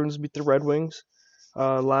 The Bruins beat the Red Wings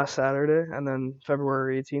last Saturday, and then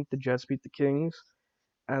February 18th, the Jets beat the Kings,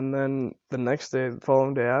 and then the next day, the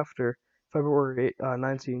following day after, February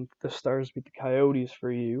 19th, the Stars beat the Coyotes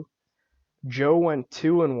for you. Joe went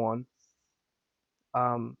 2-1.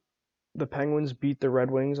 The Penguins beat the Red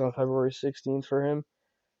Wings on February 16th for him.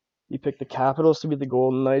 He picked the Capitals to beat the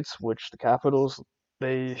Golden Knights, which the Capitals,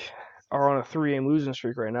 they are on a 3-game losing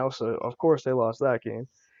streak right now, so of course they lost that game.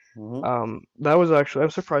 That was actually, I'm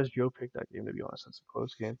surprised Joe picked that game, to be honest. That's a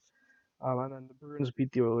close game. And then the Bruins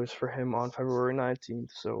beat the Oilers for him on February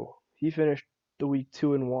 19th, so he finished the week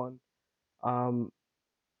 2-1. Um,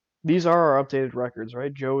 these are our updated records,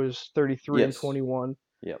 right? Joe is 33 and Yes. 21.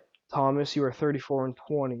 Yep. Thomas, you are 34 and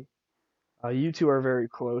 20. You two are very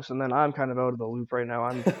close, and then I'm kind of out of the loop right now.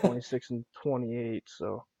 I'm 26 and 28,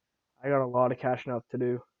 so I got a lot of catching up to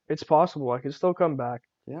do. It's possible I could still come back.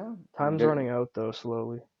 Yeah. Time's Get, running out though,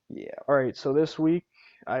 slowly. yeah. All right, so this week,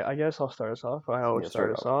 I guess I'll start us off. I always Yeah.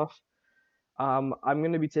 start Start us off. off. I'm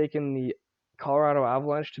going to be taking the Colorado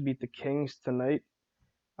Avalanche to beat the Kings tonight.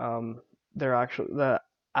 The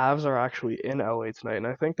Avs are actually in LA tonight, and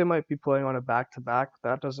I think they might be playing on a back-to-back.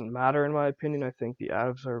 That doesn't matter in my opinion. I think the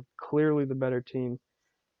Avs are clearly the better team.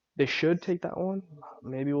 They should take that one.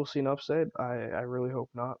 Maybe we'll see an upset. I really hope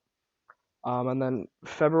not. And then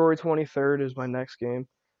February 23rd is my next game.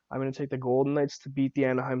 I'm going to take the Golden Knights to beat the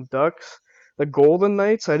Anaheim Ducks. The Golden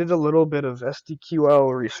Knights, I did a little bit of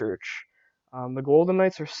SDQL research. The Golden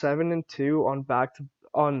Knights are 7-2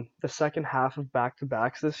 on the second half of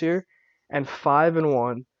back-to-backs this year, and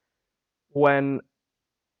 5-1 when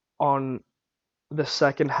on the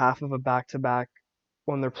second half of a back-to-back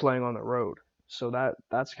when they're playing on the road. So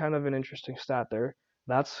that's kind of an interesting stat there.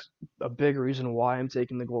 That's a big reason why I'm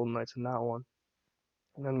taking the Golden Knights in that one.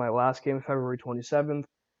 And then my last game, February 27th,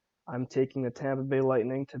 I'm taking the Tampa Bay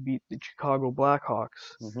Lightning to beat the Chicago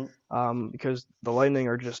Blackhawks because the Lightning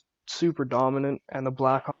are just super dominant, and the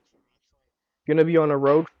Blackhawks are going to be on a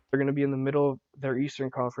road. They're going to be in the middle of their Eastern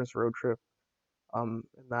Conference road trip in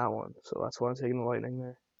that one. So that's why I'm taking the Lightning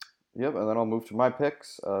there. Yep, and then I'll move to my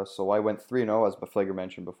picks. So I went 3-0, as Beflager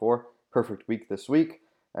mentioned before. Perfect week this week.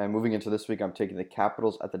 And moving into this week, I'm taking the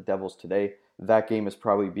Capitals at the Devils today. That game is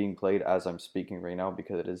probably being played as I'm speaking right now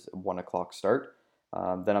because it is a 1 o'clock start.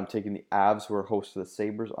 Then I'm taking the Avs, who are host to the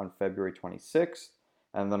Sabres, on February 26th.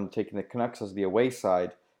 And then I'm taking the Canucks as the away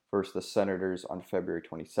side versus the Senators on February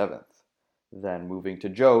 27th. Then moving to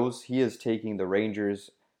Joe's, he is taking the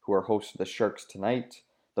Rangers, who are host to the Sharks tonight,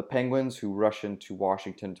 the Penguins, who rush into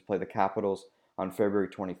Washington to play the Capitals on February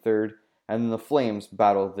 23rd, and then the Flames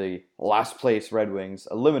battle the last place Red Wings,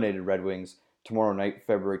 eliminated Red Wings, tomorrow night,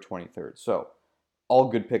 February 23rd. So, all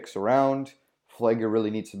good picks around. Flagger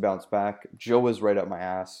really needs to bounce back. Joe is right up my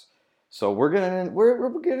ass. So we're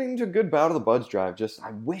getting to a good bout of the Buds drive. Just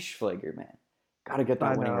I wish Flagger, man, gotta get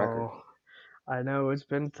that winning record. I know it's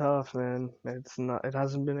been tough, man. It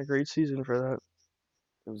hasn't been a great season for that.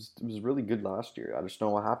 It was really good last year. I just don't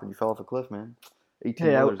know what happened. You fell off a cliff, man. 18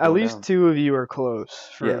 Hey, others at going least down. two of you are close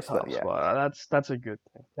for the Yes, top yeah. spot. That's a good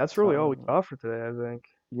thing. That's really all we got for today, I think.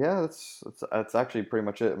 Yeah, that's actually pretty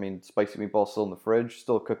much it. I mean, spicy meatball's still in the fridge,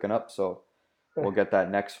 still cooking up, so we'll get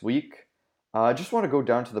that next week. I just want to go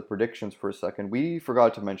down to the predictions for a second. We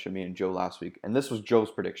forgot to mention me and Joe last week, and this was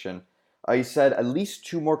Joe's prediction. He said at least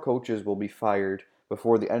 2 more coaches will be fired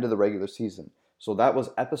before the end of the regular season. So that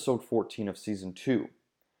was episode 14 of season 2.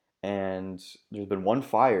 And there's been 1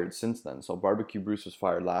 fired since then. So Barbecue Bruce was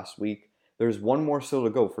fired last week. There's 1 more still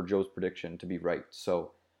to go for Joe's prediction to be right.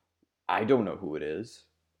 So I don't know who it is.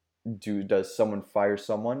 Does someone fire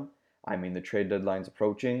someone? I mean, the trade deadline's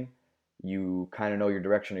approaching. You kind of know your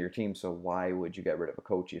direction of your team, so why would you get rid of a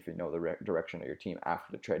coach if you know the direction of your team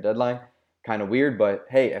after the trade deadline? Kind of weird, but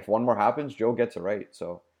hey, if 1 more happens, Joe gets it right.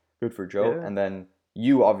 So good for Joe. Yeah. And then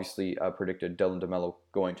you obviously predicted Dylan DeMello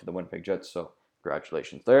going to the Winnipeg Jets, so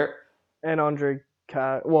congratulations there. And Andre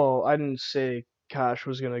Cash. Well, I didn't say Cash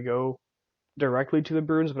was gonna go directly to the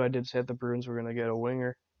Bruins, but I did say that the Bruins were gonna get a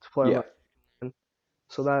winger to play on Yeah, the.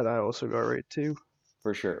 So that I also got right too.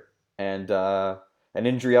 for sure. And an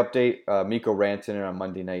injury update: Mikko Rantanen on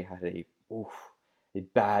Monday night had a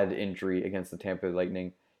bad injury against the Tampa Bay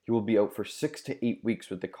Lightning. He will be out for 6 to 8 weeks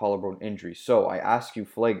with the collarbone injury. So I ask you,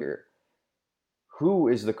 Flagger, who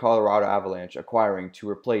is the Colorado Avalanche acquiring to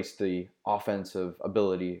replace the offensive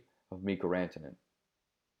ability of Mikko Rantanen?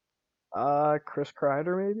 Chris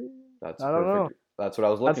Kreider maybe? That's I don't perfect. know. That's what I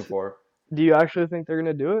was looking for. Do you actually think they're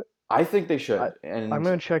gonna do it? I think they should. And I'm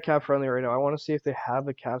gonna check Cap Friendly right now. I want to see if they have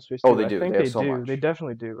the cap space. Oh, they do. I think They have they so do. much. They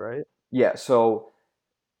definitely do, right? yeah, so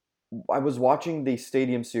I was watching the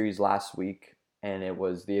Stadium Series last week, and it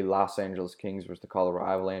was the Los Angeles Kings versus the Colorado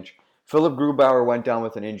Avalanche. Philip Grubauer went down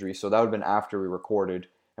with an injury, so that would have been after we recorded,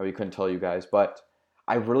 and we couldn't tell you guys. But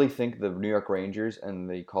I really think the New York Rangers and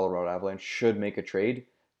the Colorado Avalanche should make a trade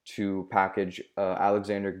to package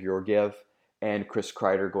Alexander Georgiev and Chris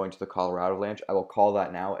Kreider going to the Colorado Avalanche. I will call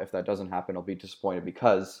that now. If that doesn't happen, I'll be disappointed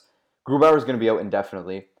because Grubauer is going to be out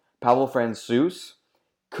indefinitely. Pavel Francouz,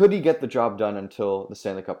 could he get the job done until the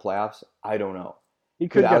Stanley Cup playoffs? I don't know. He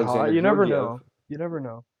could get Alexander hot. You never Georgiev- know. You never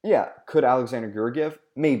know. Yeah, could Alexander Georgiev?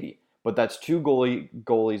 Maybe. But that's 2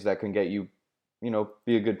 goalies that can get you,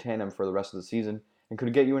 be a good tandem for the rest of the season and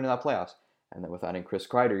could get you into that playoffs. And then with adding Chris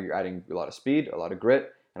Kreider, you're adding a lot of speed, a lot of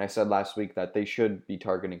grit. And I said last week that they should be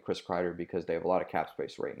targeting Chris Kreider because they have a lot of cap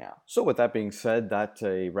space right now. So with that being said, that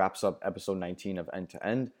wraps up episode 19 of End to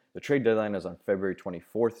End. The trade deadline is on February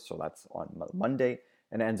 24th, so that's on Monday,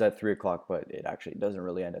 and it ends at 3 o'clock, but it actually doesn't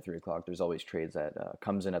really end at 3 o'clock. There's always trades that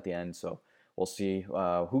comes in at the end, so we'll see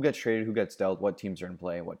who gets traded, who gets dealt, what teams are in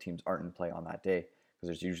play, and what teams aren't in play on that day, because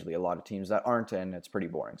there's usually a lot of teams that aren't, and it's pretty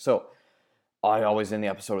boring. So I always end the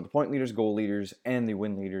episode with the point leaders, goal leaders, and the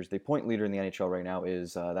win leaders. The point leader in the NHL right now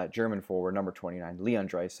is that German forward, number 29, Leon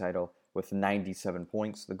Draisaitl, with 97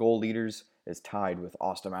 points. The goal leaders is tied with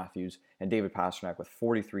Auston Matthews and David Pastrnak with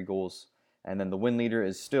 43 goals. And then the win leader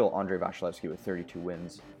is still Andrei Vasilevsky with 32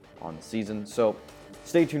 wins on the season. So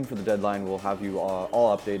stay tuned for the deadline. We'll have you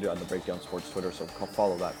all updated on the Breakdown Sports Twitter, so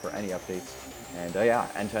follow that for any updates. And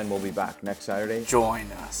End to End will be back next Saturday.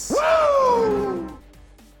 Join us. Woo!